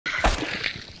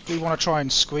we want to try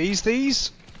and squeeze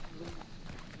these,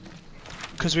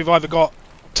 because we've either got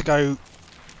to go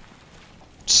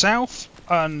south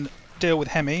and deal with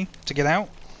Hemi to get out,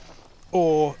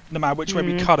 or no matter which way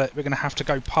we cut it, we're going to have to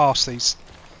go past these,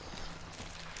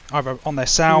 either on their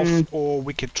south, or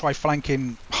we could try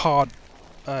flanking hard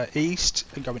east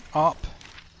and going up.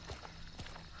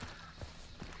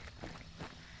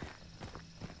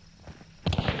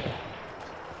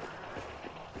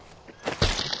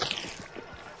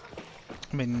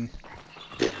 I mean,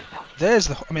 there's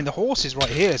the. I mean, the horse is right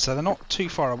here, so they're not too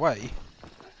far away.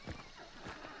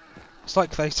 It's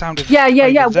like they sounded. Yeah.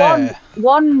 There.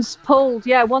 One's pulled.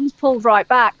 Yeah, one's pulled right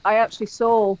back. I actually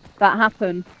saw that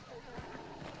happen.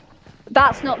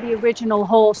 That's not the original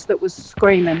horse that was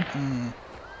screaming.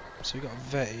 So we got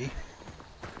a V.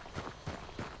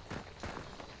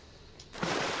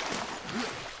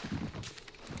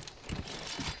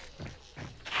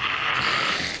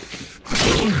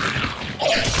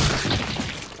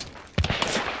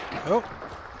 Oh,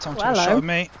 time to shot at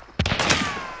me.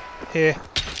 Here.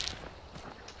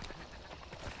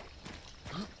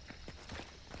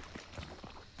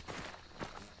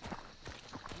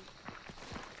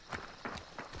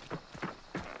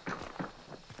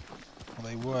 Well,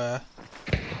 they were.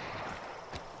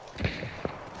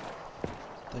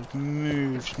 They've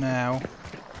moved now.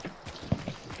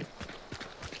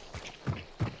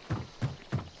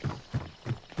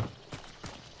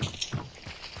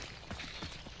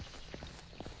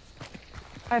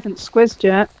 I haven't squizzed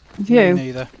yet. Have you? Me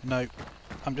neither. No.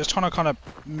 I'm just trying to kind of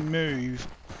move.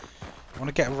 I want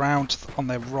to get around on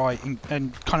their right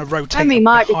and kind of rotate. Hemi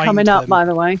might be coming them. up, by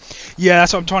the way. Yeah,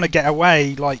 that's what I'm trying to get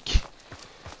away. Like,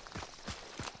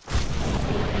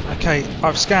 okay,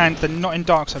 I've scanned. They're not in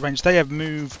dark side range. They have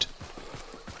moved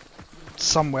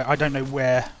somewhere. I don't know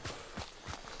where,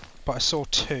 but I saw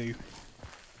two.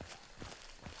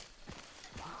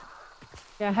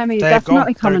 Yeah, Hemi They're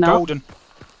definitely gone. coming They're up. golden.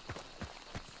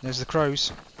 There's the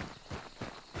crows.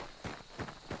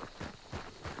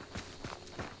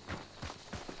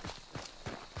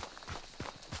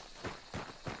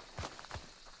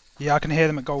 Yeah, I can hear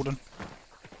them at golden.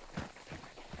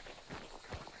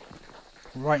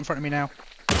 Right in front of me now.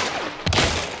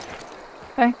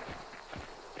 Okay.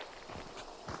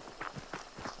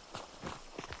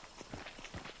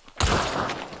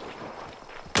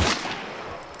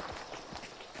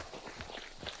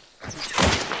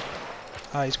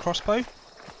 His crossbow.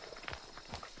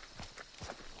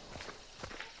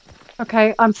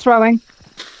 Okay, I'm throwing.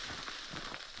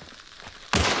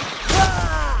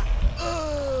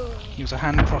 He was a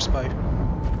hand crossbow.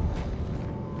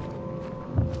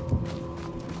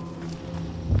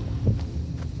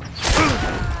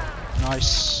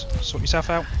 Nice. Sort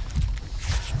yourself out.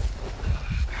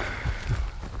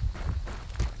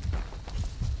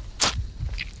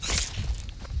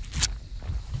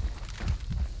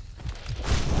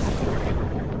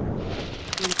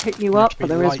 Pick you up, but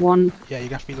there is one. Yeah, you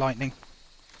have to be lightning.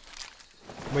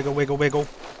 Wiggle, wiggle, wiggle.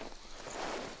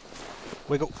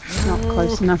 Wiggle. Not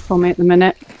close enough for me at the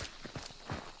minute.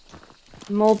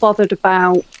 I'm more bothered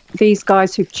about these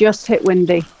guys who've just hit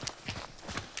Windy.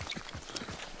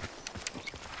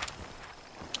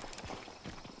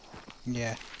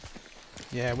 Yeah.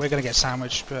 Yeah, we're gonna get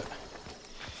sandwiched, but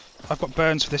I've got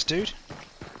burns for this dude.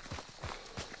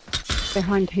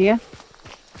 Behind here.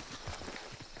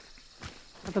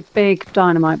 I have a big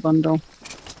dynamite bundle.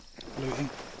 Looting.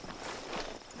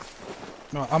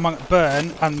 Right, I'm gonna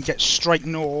burn and get straight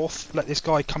north. Let this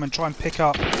guy come and try and pick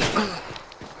up.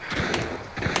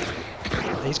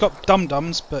 He's got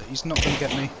dum-dums, but he's not gonna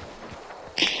get me.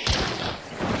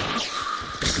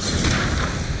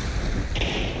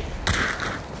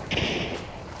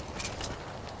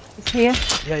 He's here.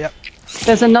 Yeah, yeah.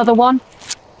 There's another one.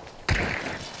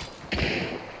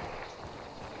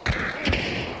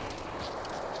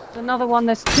 There's another one.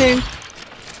 There's two.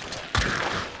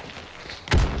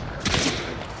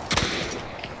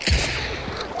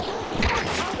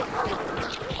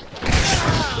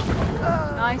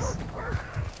 Nice.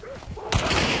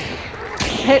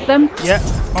 Hit them. Yeah,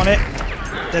 on it.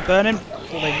 They're burning.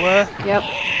 Or they were. Yep.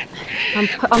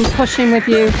 I'm pushing with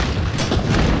you.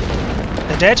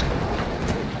 They're dead.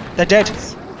 They're dead.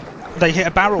 Nice. They hit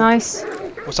a barrel. Nice.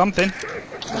 Or something.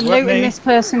 I'm looting this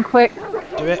person quick.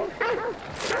 Do it.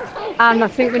 And I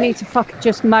think we need to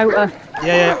just motor.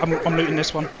 Yeah, I'm looting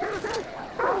this one.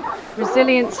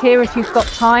 Resilience here if you've got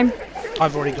time.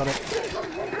 I've already got it.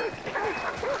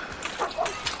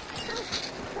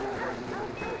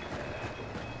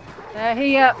 They're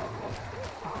here.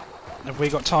 Have we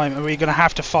got time? Are we going to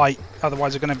have to fight?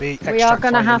 Otherwise we're going to be extra We are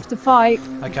going to have to fight.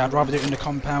 Okay, I'd rather do it in the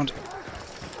compound.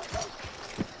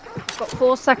 Got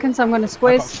 4 seconds. I'm going to I've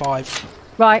got squiz.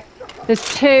 5. Right. There's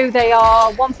 2. They are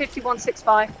 150,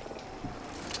 165.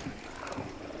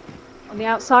 On the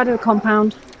outside of the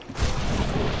compound.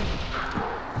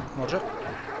 Roger.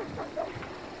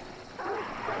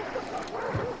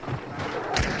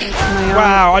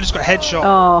 Wow, I just got a headshot.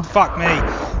 Oh. Fuck me.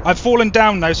 I've fallen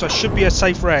down though, so I should be a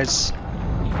safe res.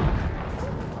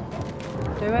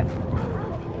 Do it.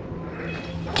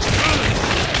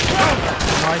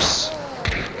 Nice.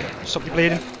 Stop you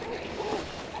bleeding.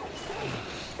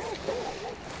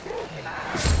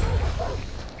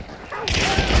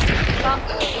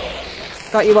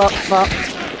 Got you up, but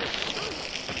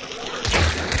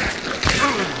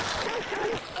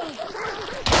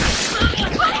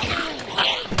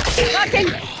fucking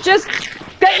just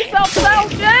get yourself out,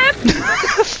 Jim!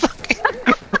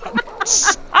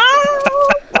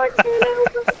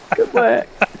 Good work.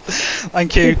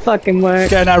 Thank you. Good fucking work.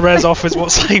 Getting our res off is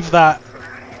what saved that.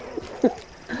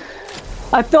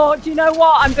 I thought, you know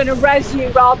what? I'm going to res you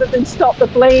rather than stop the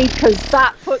bleed, because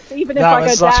that puts, even if I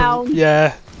go down.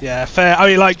 Yeah, fair. I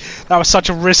mean, like, that was such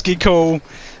a risky call,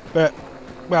 but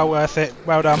well worth it.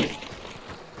 Well done.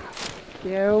 Thank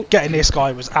you. Getting this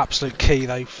guy was absolute key,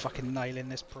 though. Fucking nailing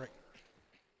this prick.